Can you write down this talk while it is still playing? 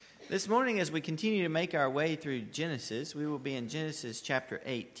This morning, as we continue to make our way through Genesis, we will be in Genesis chapter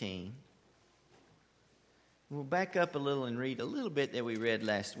 18. We'll back up a little and read a little bit that we read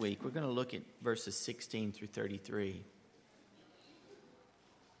last week. We're going to look at verses 16 through 33.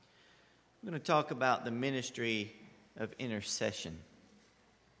 We're going to talk about the ministry of intercession.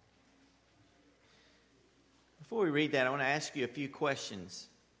 Before we read that, I want to ask you a few questions.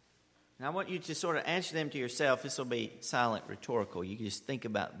 And I want you to sort of answer them to yourself. This will be silent rhetorical. You can just think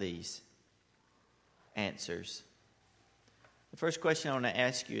about these answers. The first question I want to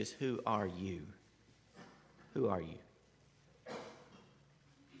ask you is, who are you? Who are you?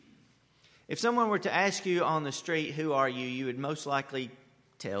 If someone were to ask you on the street, who are you, you would most likely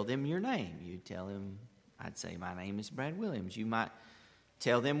tell them your name. You'd tell them, I'd say, my name is Brad Williams. You might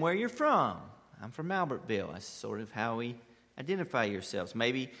tell them where you're from. I'm from Albertville. That's sort of how we identify yourselves.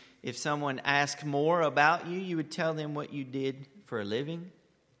 Maybe if someone asked more about you, you would tell them what you did for a living.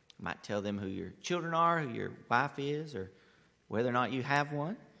 You might tell them who your children are, who your wife is, or whether or not you have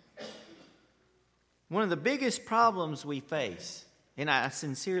one. One of the biggest problems we face, and I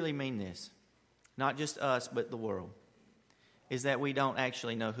sincerely mean this, not just us, but the world, is that we don't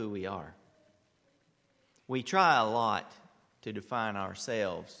actually know who we are. We try a lot to define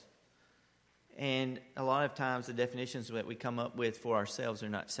ourselves, and a lot of times the definitions that we come up with for ourselves are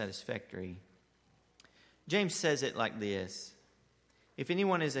not satisfactory. James says it like this: if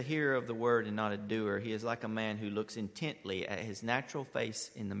anyone is a hearer of the word and not a doer, he is like a man who looks intently at his natural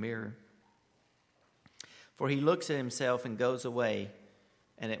face in the mirror. For he looks at himself and goes away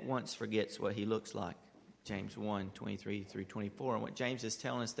and at once forgets what he looks like. James 1, 23 through 24. And what James is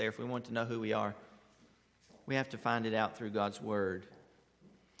telling us there, if we want to know who we are, we have to find it out through God's word.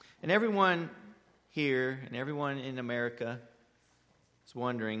 And everyone here and everyone in America is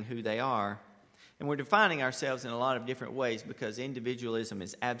wondering who they are. And we're defining ourselves in a lot of different ways because individualism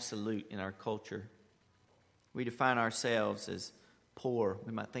is absolute in our culture. We define ourselves as poor.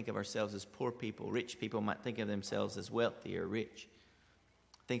 We might think of ourselves as poor people. Rich people might think of themselves as wealthy or rich.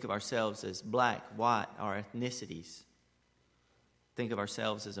 Think of ourselves as black, white, our ethnicities. Think of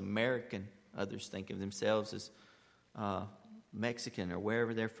ourselves as American. Others think of themselves as Mexican or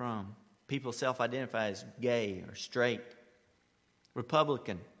wherever they're from. People self-identify as gay or straight.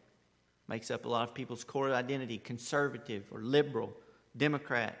 Republican makes up a lot of people's core identity. Conservative or liberal,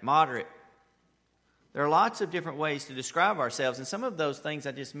 Democrat, moderate. There are lots of different ways to describe ourselves, and some of those things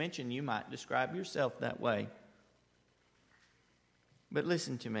I just mentioned, you might describe yourself that way. But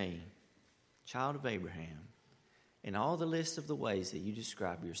listen to me, child of Abraham, in all the list of the ways that you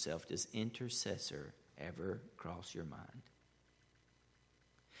describe yourself, does intercessor ever cross your mind?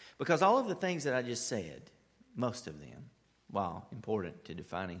 Because all of the things that I just said, most of them, while important to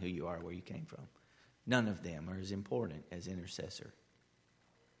defining who you are, where you came from, none of them are as important as intercessor.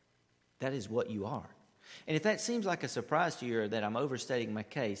 That is what you are. And if that seems like a surprise to you or that I'm overstating my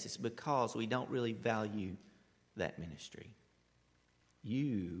case, it's because we don't really value that ministry.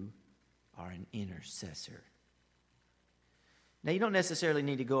 You are an intercessor. Now, you don't necessarily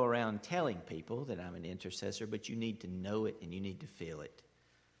need to go around telling people that I'm an intercessor, but you need to know it and you need to feel it.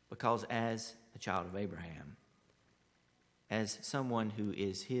 Because as a child of Abraham, as someone who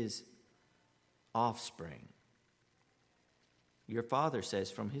is his offspring, your Father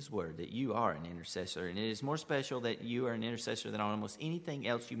says from his word that you are an intercessor. And it is more special that you are an intercessor than almost anything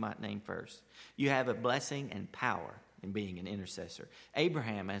else you might name first. You have a blessing and power in being an intercessor.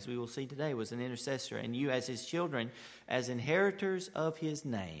 Abraham, as we will see today, was an intercessor. And you as his children, as inheritors of his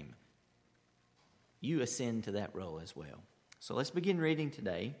name, you ascend to that role as well. So let's begin reading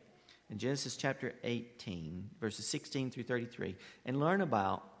today in Genesis chapter 18, verses 16 through 33, and learn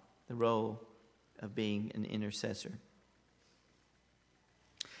about the role of being an intercessor.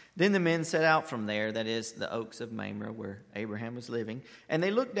 Then the men set out from there, that is, the oaks of Mamre, where Abraham was living, and they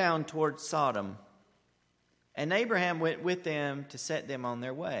looked down toward Sodom. And Abraham went with them to set them on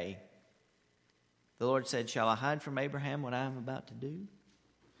their way. The Lord said, "Shall I hide from Abraham what I am about to do?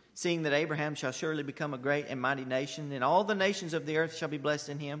 Seeing that Abraham shall surely become a great and mighty nation, and all the nations of the earth shall be blessed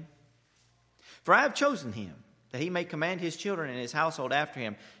in him. For I have chosen him, that he may command his children and his household after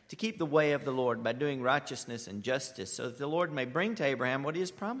him to keep the way of the Lord by doing righteousness and justice, so that the Lord may bring to Abraham what he has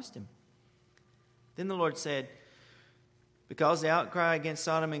promised him." Then the Lord said, "Because the outcry against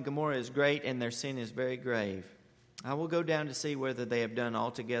Sodom and Gomorrah is great and their sin is very grave, I will go down to see whether they have done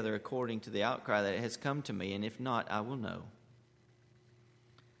altogether according to the outcry that has come to me, and if not, I will know."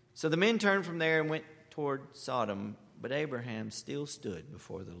 So the men turned from there and went toward Sodom, but Abraham still stood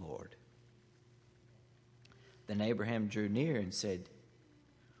before the Lord. Then Abraham drew near and said,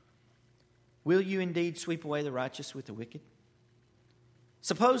 "Will you indeed sweep away the righteous with the wicked?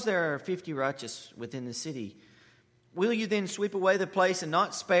 Suppose there are 50 righteous within the city. Will you then sweep away the place and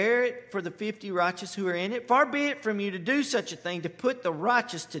not spare it for the 50 righteous who are in it? Far be it from you to do such a thing, to put the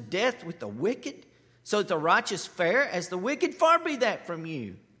righteous to death with the wicked, so that the righteous fare as the wicked. Far be that from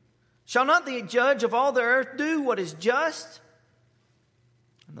you. Shall not the judge of all the earth do what is just?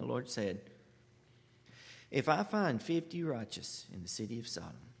 And the Lord said, if I find 50 righteous in the city of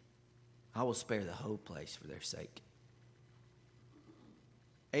Sodom, I will spare the whole place for their sake.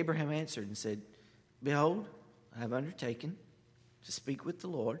 Abraham answered and said, behold, I have undertaken to speak with the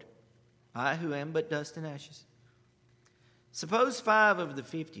Lord, I who am but dust and ashes. Suppose 5 of the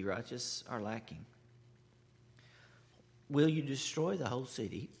 50 righteous are lacking. Will you destroy the whole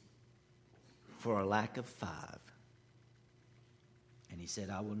city for a lack of 5? And he said,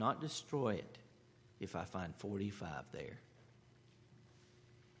 I will not destroy it if I find 45 there.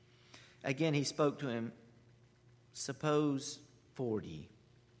 Again, he spoke to him, suppose 40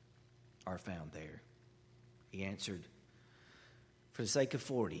 are found there. He answered, for the sake of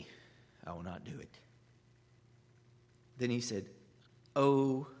 40, I will not do it. Then he said,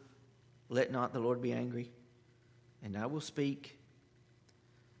 oh, let not the Lord be angry, and I will speak.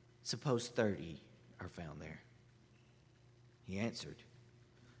 Suppose 30 are found there. He answered,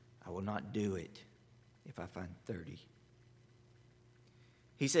 I will not do it if I find 30.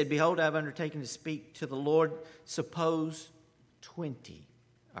 He said, behold, I have undertaken to speak to the Lord. Suppose 20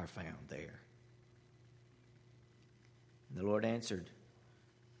 are found there. And the Lord answered,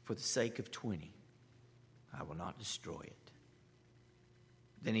 for the sake of 20, I will not destroy it.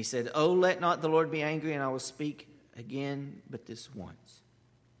 Then he said, oh, let not the Lord be angry, and I will speak again, but this once.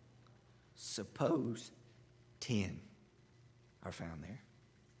 Suppose 10 are found there.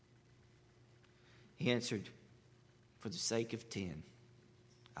 He answered, for the sake of 10,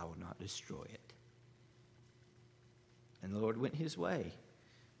 I will not destroy it. And the Lord went his way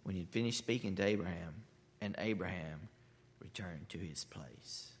when he had finished speaking to Abraham, and Abraham returned to his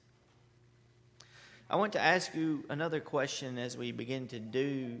place. I want to ask you another question as we begin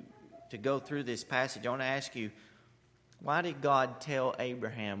to go through this passage. I want to ask you, why did God tell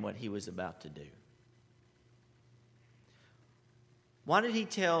Abraham what he was about to do? Why did he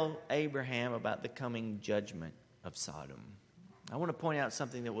tell Abraham about the coming judgment of Sodom? I want to point out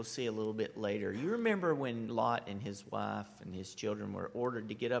something that we'll see a little bit later. You remember when Lot and his wife and his children were ordered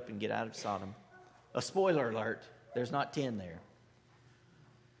to get up and get out of Sodom? A spoiler alert, there's not 10 there.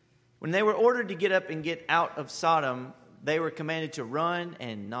 When they were ordered to get up and get out of Sodom, they were commanded to run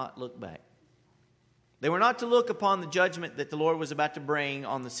and not look back. They were not to look upon the judgment that the Lord was about to bring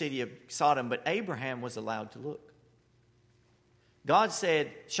on the city of Sodom, but Abraham was allowed to look. God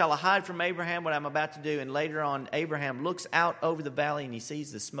said, shall I hide from Abraham what I'm about to do? And later on, Abraham looks out over the valley and he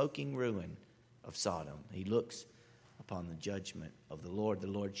sees the smoking ruin of Sodom. He looks upon the judgment of the Lord. The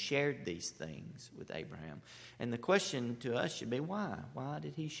Lord shared these things with Abraham. And the question to us should be, why? Why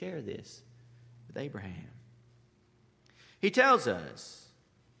did he share this with Abraham? He tells us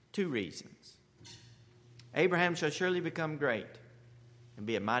 2 reasons. Abraham shall surely become great and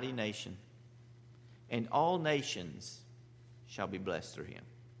be a mighty nation, and all nations shall be blessed through him.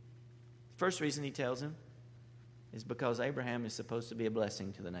 The first reason he tells him is because Abraham is supposed to be a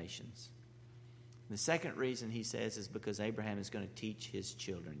blessing to the nations. The second reason he says is because Abraham is going to teach his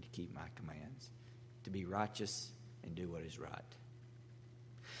children to keep my commands, to be righteous and do what is right.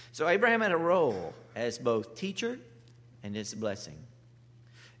 So Abraham had a role as both teacher and as a blessing.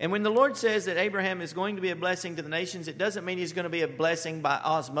 And when the Lord says that Abraham is going to be a blessing to the nations, it doesn't mean he's going to be a blessing by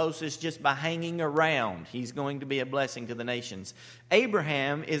osmosis, just by hanging around. He's going to be a blessing to the nations.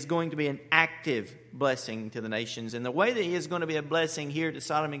 Abraham is going to be an active blessing to the nations. And the way that he is going to be a blessing here to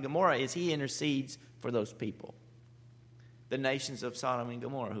Sodom and Gomorrah is he intercedes for those people. The nations of Sodom and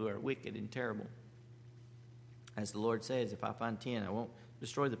Gomorrah who are wicked and terrible. As the Lord says, if I find 10, I won't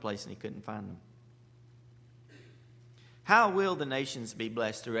destroy the place, and he couldn't find them. How will the nations be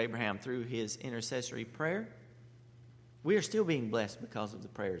blessed through Abraham? Through his intercessory prayer? We are still being blessed because of the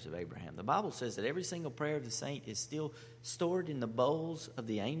prayers of Abraham. The Bible says that every single prayer of the saint is still stored in the bowls of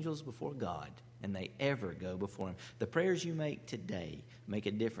the angels before God, and they ever go before him. The prayers you make today make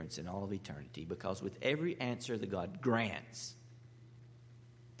a difference in all of eternity, because with every answer that God grants,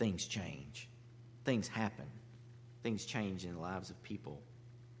 things change. Things happen. Things change in the lives of people.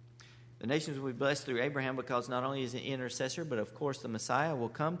 The nations will be blessed through Abraham because not only is he an intercessor, but of course the Messiah will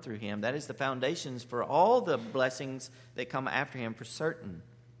come through him. That is the foundations for all the blessings that come after him for certain.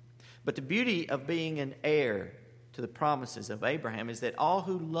 But the beauty of being an heir to the promises of Abraham is that all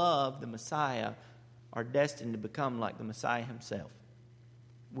who love the Messiah are destined to become like the Messiah himself.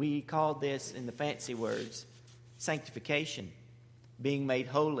 We call this, in the fancy words, sanctification. being made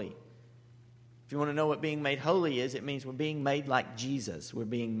holy. If you want to know what being made holy is, it means we're being made like Jesus. We're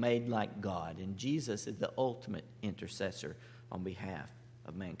being made like God. And Jesus is the ultimate intercessor on behalf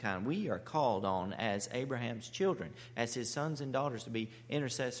of mankind. We are called on as Abraham's children, as his sons and daughters, to be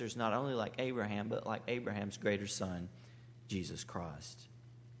intercessors not only like Abraham, but like Abraham's greater son, Jesus Christ.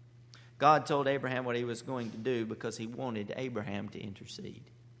 God told Abraham what he was going to do because he wanted Abraham to intercede.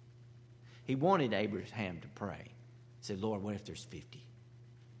 He wanted Abraham to pray. He said, Lord, what if there's 50?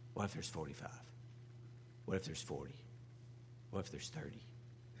 What if there's 45? What if there's 40? What if there's 30?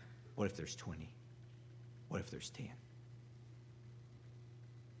 What if there's 20? What if there's 10?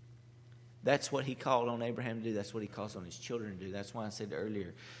 That's what he called on Abraham to do. That's what he calls on his children to do. That's why I said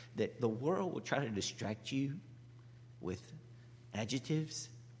earlier that the world will try to distract you with adjectives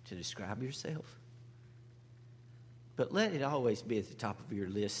to describe yourself. But let it always be at the top of your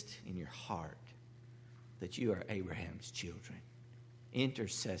list in your heart that you are Abraham's children,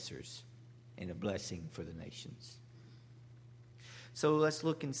 intercessors, and a blessing for the nations. So let's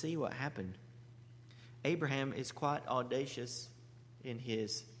look and see what happened. Abraham is quite audacious in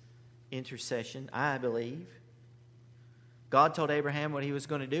his intercession, I believe. God told Abraham what he was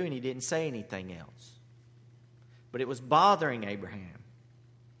going to do, and he didn't say anything else. But it was bothering Abraham.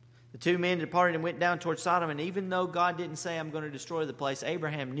 The two men departed and went down towards Sodom, and even though God didn't say, I'm going to destroy the place,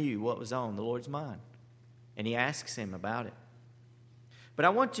 Abraham knew what was on the Lord's mind. And he asks him about it. But I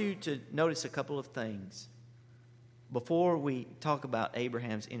want you to notice a couple of things before we talk about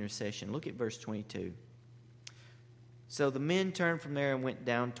Abraham's intercession. Look at verse 22. So the men turned from there and went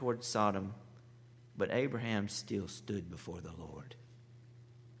down towards Sodom, but Abraham still stood before the Lord.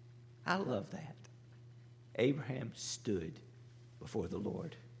 I love that. Abraham stood before the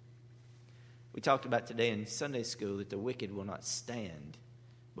Lord. We talked about today in Sunday school that the wicked will not stand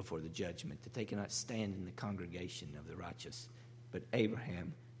before the judgment, that they cannot stand in the congregation of the righteous. But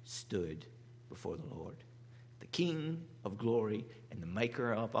Abraham stood before the Lord. The King of glory and the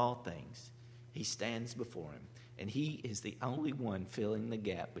maker of all things. He stands before him. And he is the only one filling the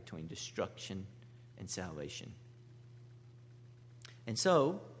gap between destruction and salvation. And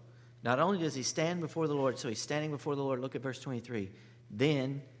so, not only does he stand before the Lord, so he's standing before the Lord. Look at verse 23.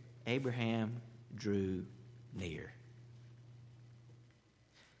 Then Abraham drew near.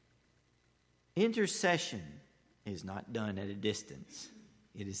 Intercession is not done at a distance.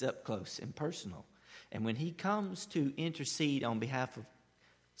 It is up close and personal. And when he comes to intercede on behalf of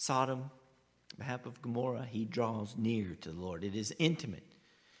Sodom, on behalf of Gomorrah, he draws near to the Lord. It is intimate.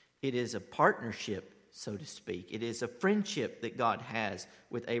 It is a partnership, so to speak. It is a friendship that God has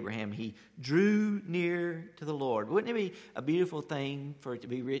with Abraham. He drew near to the Lord. Wouldn't it be a beautiful thing for it to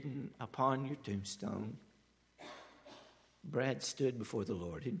be written upon your tombstone? Brad stood before the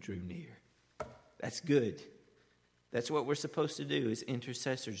Lord and drew near. That's good. That's what we're supposed to do as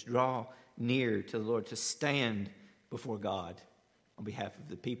intercessors. Draw near to the Lord, to stand before God on behalf of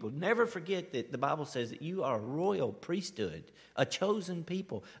the people. Never forget that the Bible says that you are a royal priesthood, a chosen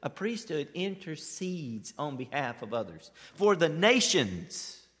people. A priesthood intercedes on behalf of others. For the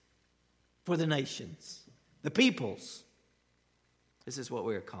nations. For the nations. The peoples. This is what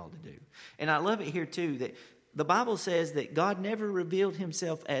we are called to do. And I love it here too that the Bible says that God never revealed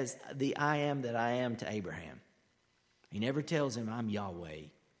himself as the I am that I am to Abraham. He never tells him, I'm Yahweh,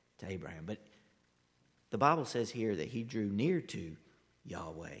 to Abraham. But the Bible says here that he drew near to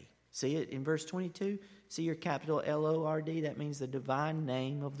Yahweh. See it in verse 22? See your capital L-O-R-D? That means the divine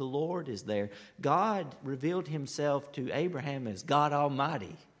name of the Lord is there. God revealed himself to Abraham as God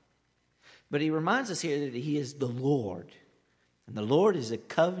Almighty. But he reminds us here that he is the Lord. And the Lord is a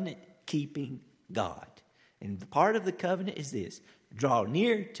covenant-keeping God. And part of the covenant is this: draw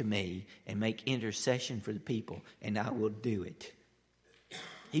near to me and make intercession for the people, and I will do it.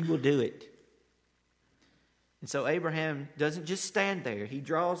 He will do it. And so Abraham doesn't just stand there. He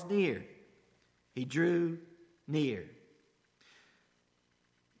draws near. He drew near.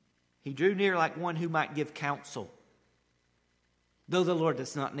 He drew near like one who might give counsel. Though the Lord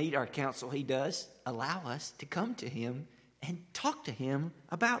does not need our counsel, he does allow us to come to him and talk to him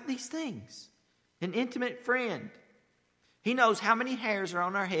about these things. An intimate friend. He knows how many hairs are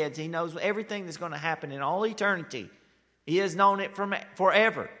on our heads. He knows everything that's going to happen in all eternity. He has known it from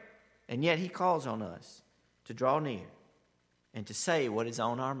forever. And yet he calls on us to draw near and to say what is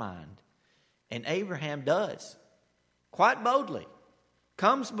on our mind. And Abraham does, quite boldly,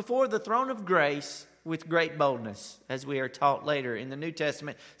 comes before the throne of grace with great boldness, as we are taught later in the New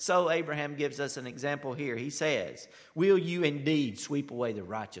Testament. So Abraham gives us an example here. He says, will you indeed sweep away the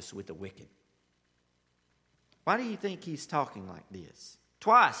righteous with the wicked? Why do you think he's talking like this?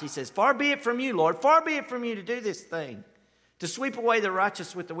 Twice he says, far be it from you, Lord, far be it from you to do this thing, To sweep away the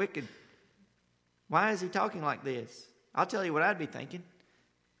righteous with the wicked. Why is he talking like this? I'll tell you what I'd be thinking.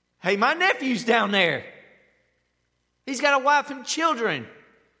 Hey, my nephew's down there. He's got a wife and children.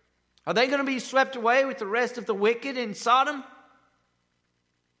 Are they going to be swept away with the rest of the wicked in Sodom?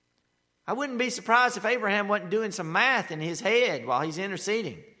 I wouldn't be surprised if Abraham wasn't doing some math in his head while he's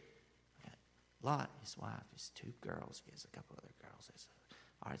interceding. Lot, his wife, his 2 girls. He has a couple other girls.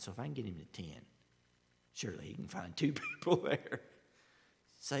 All right, so if I can get him to 10, surely he can find 2 people there.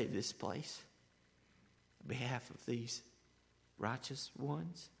 Save this place on behalf of these righteous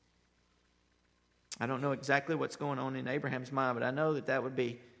ones. I don't know exactly what's going on in Abraham's mind, but I know that that would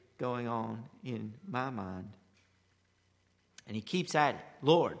be going on in my mind. And he keeps at it.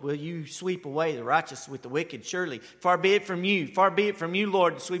 Lord, will you sweep away the righteous with the wicked? Surely, far be it from you,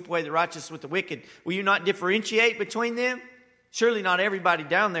 Lord, to sweep away the righteous with the wicked. Will you not differentiate between them? Surely not everybody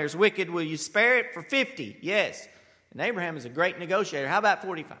down there is wicked. Will you spare it for 50? Yes. And Abraham is a great negotiator. How about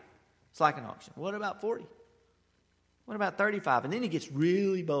 45? It's like an auction. What about 40? What about 35? And then he gets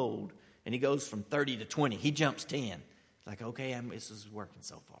really bold, and he goes from 30 to 20. He jumps 10. It's like, okay, this is working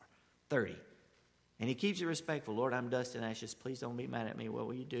so far. 30. And he keeps it respectful. Lord, I'm dust and ashes. Please don't be mad at me. What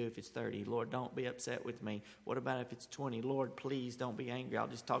will you do if it's 30? Lord, don't be upset with me. What about if it's 20? Lord, please don't be angry. I'll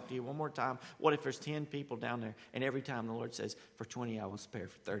just talk to you one more time. What if there's 10 people down there? And every time the Lord says, for 20 I will spare,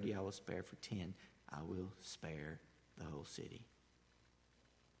 for 30 I will spare, for 10 I will spare the whole city.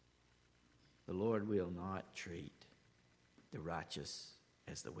 The Lord will not treat the righteous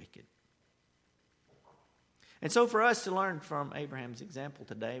as the wicked. And so for us to learn from Abraham's example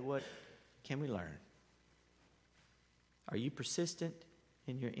today, what can we learn? Are you persistent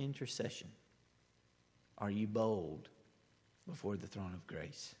in your intercession? Are you bold before the throne of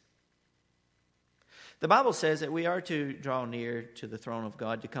grace? The Bible says that we are to draw near to the throne of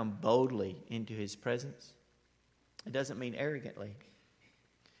God, to come boldly into His presence. It doesn't mean arrogantly.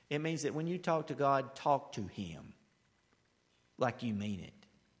 It means that when you talk to God, talk to Him like you mean it.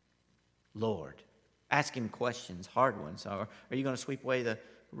 Lord, ask Him questions, hard ones. Are you going to sweep away the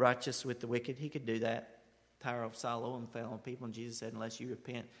righteous with the wicked? He could do that. Tower of Siloam fell on people, and Jesus said, unless you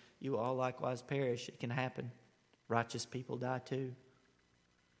repent, you will all likewise perish. It can happen. Righteous people die too.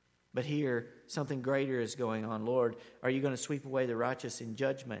 But here, something greater is going on. Lord, are you going to sweep away the righteous in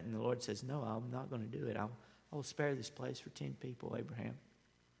judgment? And the Lord says, no, I'm not going to do it. I will spare this place for 10 people, Abraham.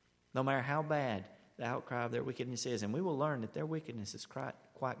 No matter how bad the outcry of their wickedness is. And we will learn that their wickedness is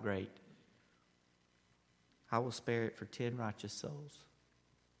quite great. I will spare it for 10 righteous souls.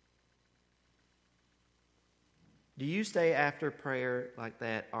 Do you stay after prayer like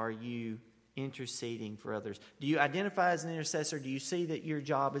that? Are you interceding for others? Do you identify as an intercessor? Do you see that your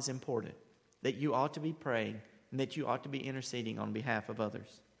job is important? That you ought to be praying and that you ought to be interceding on behalf of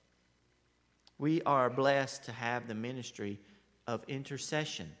others? We are blessed to have the ministry of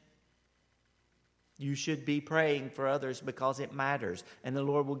intercession. You should be praying for others because it matters, and the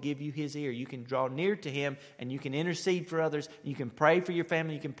Lord will give you His ear. You can draw near to Him, and you can intercede for others. You can pray for your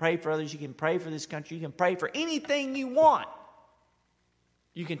family. You can pray for others. You can pray for this country. You can pray for anything you want.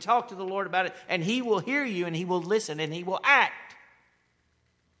 You can talk to the Lord about it, and He will hear you, and He will listen, and He will act.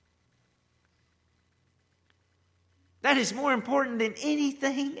 That is more important than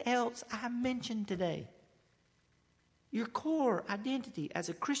anything else I mentioned today. Your core identity as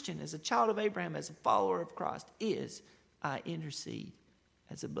a Christian, as a child of Abraham, as a follower of Christ is, I intercede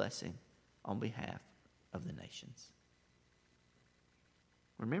as a blessing on behalf of the nations.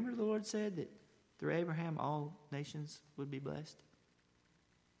 Remember the Lord said that through Abraham all nations would be blessed?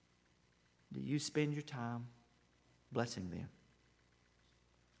 Do you spend your time blessing them?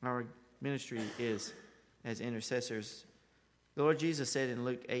 Our ministry is as intercessors. The Lord Jesus said in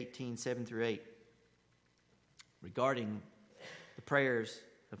Luke 18:7-8, regarding the prayers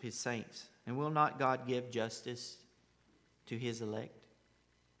of His saints, and will not God give justice to His elect,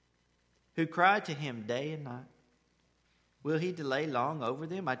 who cry to Him day and night? Will He delay long over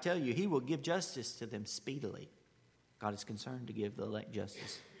them? I tell you, He will give justice to them speedily. God is concerned to give the elect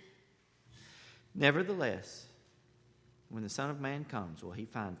justice. Nevertheless, when the Son of Man comes, will He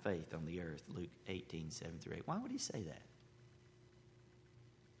find faith on the earth? Luke 18:7-8. Why would He say that?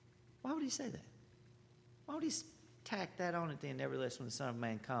 Why would He say that? Why would He tack that on at the end? Nevertheless, when the Son of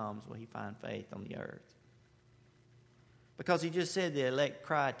Man comes, will He find faith on the earth? Because He just said the elect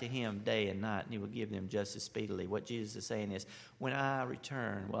cried to Him day and night, and He will give them justice speedily. What Jesus is saying is, when I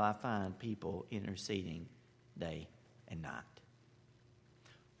return, will I find people interceding day and night?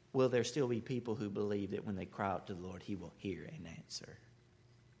 Will there still be people who believe that when they cry out to the Lord, He will hear and answer?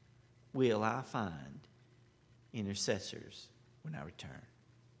 Will I find intercessors when I return?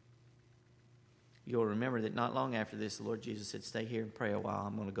 you'll remember that not long after this, the Lord Jesus said, stay here and pray a while.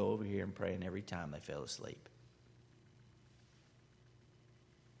 I'm going to go over here and pray. And every time they fell asleep.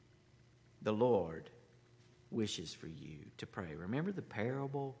 The Lord wishes for you to pray. Remember the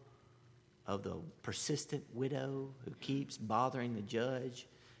parable of the persistent widow who keeps bothering the judge?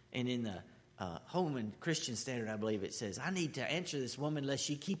 And in the Holman Christian Standard, I believe it says, I need to answer this woman lest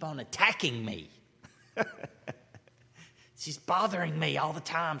she keep on attacking me. She's bothering me all the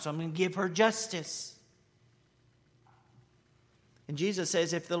time, so I'm going to give her justice. And Jesus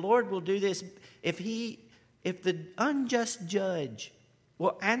says, if the Lord will do this, if the unjust judge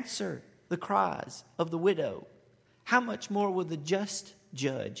will answer the cries of the widow, how much more will the just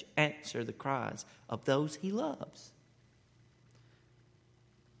judge answer the cries of those he loves?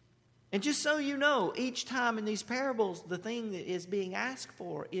 And just so you know, each time in these parables, the thing that is being asked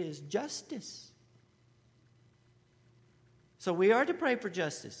for is justice. So we are to pray for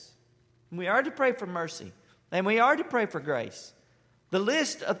justice. We are to pray for mercy. And we are to pray for grace. The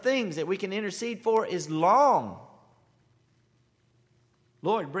list of things that we can intercede for is long.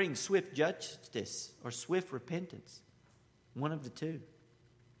 Lord, bring swift justice or swift repentance. One of the two.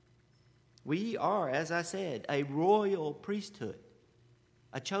 We are, as I said, a royal priesthood.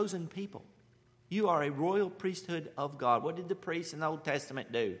 A chosen people. You are a royal priesthood of God. What did the priests in the Old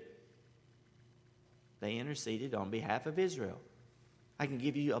Testament do? They interceded on behalf of Israel. I can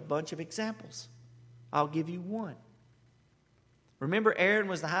give you a bunch of examples. I'll give you one. Remember Aaron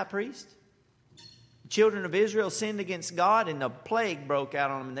was the high priest? The children of Israel sinned against God and a plague broke out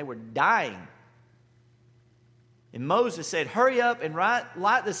on them and they were dying. And Moses said, hurry up and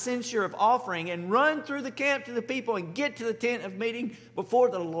light the censer of offering and run through the camp to the people and get to the tent of meeting before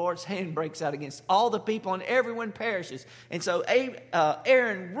the Lord's hand breaks out against all the people and everyone perishes. And so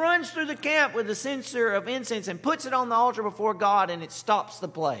Aaron runs through the camp with the censer of incense and puts it on the altar before God, and it stops the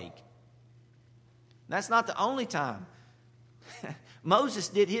plague. That's not the only time. Moses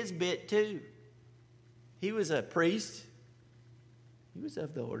did his bit too. He was a priest. He was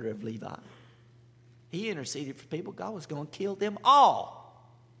of the order of Levi. He interceded for people. God was going to kill them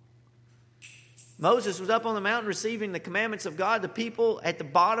all. Moses was up on the mountain receiving the commandments of God. The people at the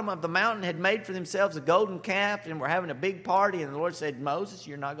bottom of the mountain had made for themselves a golden calf and were having a big party. And the Lord said, Moses,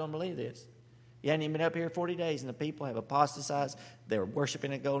 you're not going to believe this. You hadn't even been up here 40 days and the people have apostatized. They were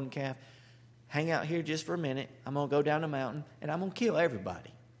worshiping a golden calf. Hang out here just for a minute. I'm going to go down the mountain and I'm going to kill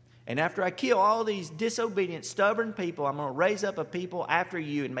everybody. And after I kill all these disobedient, stubborn people, I'm going to raise up a people after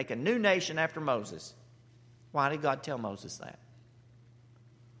you and make a new nation after Moses. Why did God tell Moses that?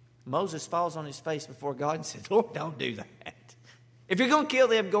 Moses falls on his face before God and says, Lord, don't do that. If you're going to kill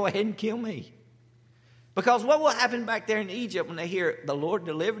them, go ahead and kill me. Because what will happen back there in Egypt when they hear the Lord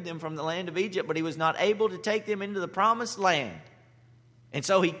delivered them from the land of Egypt, but he was not able to take them into the promised land? And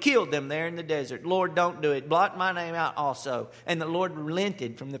so he killed them there in the desert. Lord, don't do it. Blot my name out also. And the Lord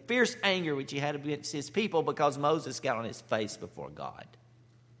relented from the fierce anger which he had against his people because Moses got on his face before God.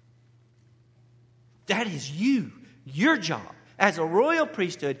 That is you. Your job as a royal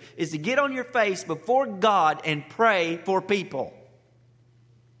priesthood is to get on your face before God and pray for people.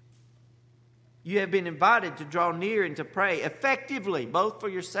 You have been invited to draw near and to pray effectively, both for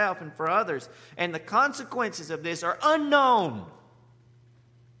yourself and for others. And the consequences of this are unknown.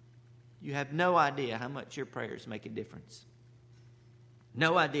 You have no idea how much your prayers make a difference.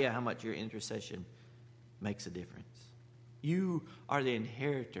 No idea how much your intercession makes a difference. You are the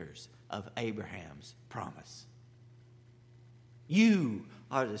inheritors of Abraham's promise. You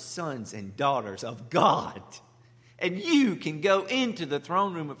are the sons and daughters of God. And you can go into the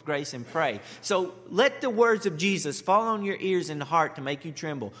throne room of grace and pray. So let the words of Jesus fall on your ears and heart to make you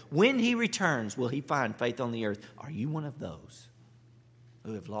tremble. When he returns, will he find faith on the earth? Are you one of those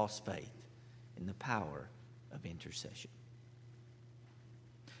who have lost faith in the power of intercession?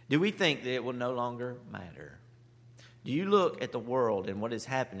 Do we think that it will no longer matter? Do you look at the world and what is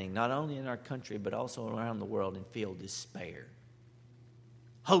happening, not only in our country, but also around the world, and feel despair?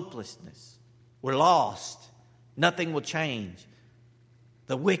 Hopelessness. We're lost. Nothing will change.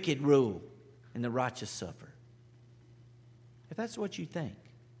 The wicked rule and the righteous suffer. If that's what you think,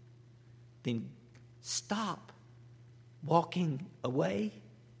 then stop walking away.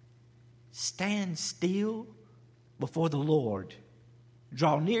 Stand still before the Lord.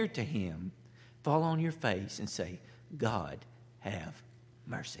 Draw near to him. Fall on your face and say, God, have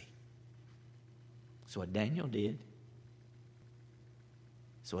mercy. That's what Daniel did.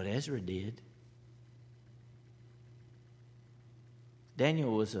 That's what Ezra did.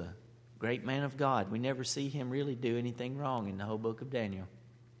 Daniel was a great man of God. We never see him really do anything wrong in the whole book of Daniel.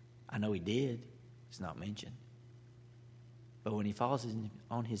 I know he did. It's not mentioned. But when he falls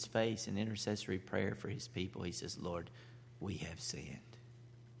on his face in intercessory prayer for his people, he says, Lord, we have sinned.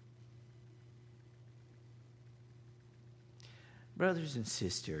 Brothers and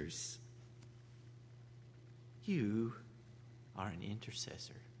sisters, you are an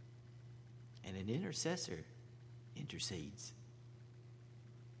intercessor. And an intercessor intercedes.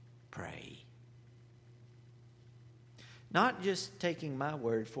 Pray. Not just taking my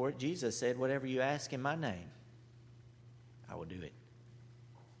word for it. Jesus said, whatever you ask in my name, I will do it.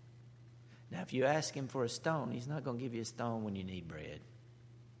 Now, if you ask him for a stone, he's not going to give you a stone when you need bread.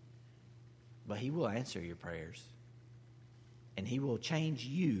 But he will answer your prayers. And he will change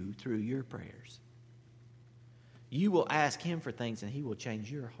you through your prayers. You will ask him for things and he will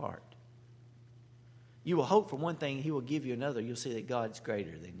change your heart. You will hope for one thing, he will give you another. You'll see that God's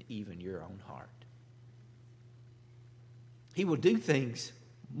greater than even your own heart. He will do things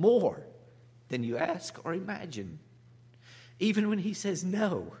more than you ask or imagine. Even when he says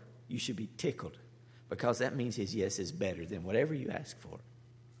no, you should be tickled, because that means his yes is better than whatever you ask for.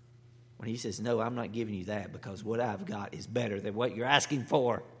 When he says, no, I'm not giving you that because what I've got is better than what you're asking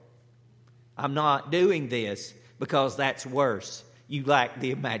for. I'm not doing this because that's worse. You lack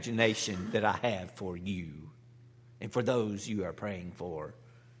the imagination that I have for you and for those you are praying for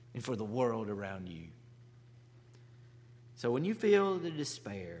and for the world around you. So when you feel the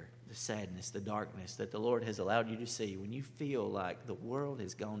despair, the sadness, the darkness that the Lord has allowed you to see, when you feel like the world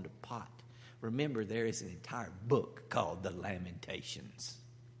has gone to pot, remember there is an entire book called the Lamentations.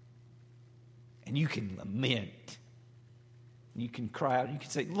 And you can lament. You can cry out. You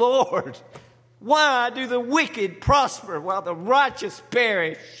can say, Lord, why do the wicked prosper while the righteous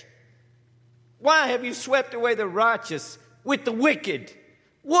perish? Why have you swept away the righteous with the wicked?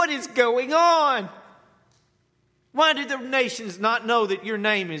 What is going on? Why do the nations not know that your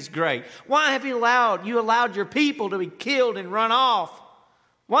name is great? Why have you allowed your people to be killed and run off?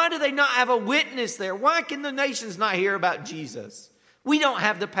 Why do they not have a witness there? Why can the nations not hear about Jesus? We don't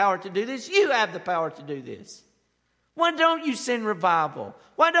have the power to do this. You have the power to do this. Why don't you send revival?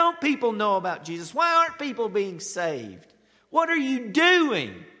 Why don't people know about Jesus? Why aren't people being saved? What are you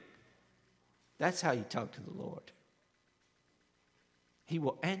doing? That's how you talk to the Lord. He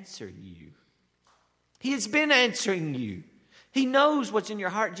will answer you. He has been answering you. He knows what's in your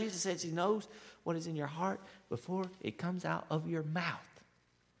heart. Jesus says he knows what is in your heart before it comes out of your mouth.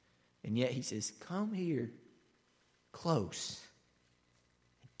 And yet he says, come here close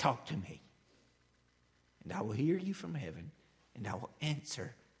and talk to me. And I will hear you from heaven and I will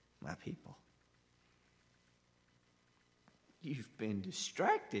answer my people. You've been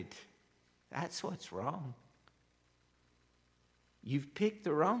distracted. That's what's wrong. You've picked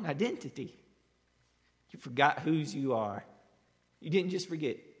the wrong identity. You forgot whose you are. You didn't just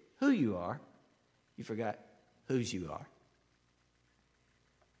forget who you are. You forgot whose you are.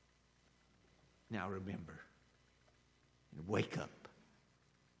 Now remember. And wake up.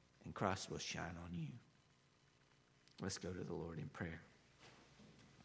 And Christ will shine on you. Let's go to the Lord in prayer.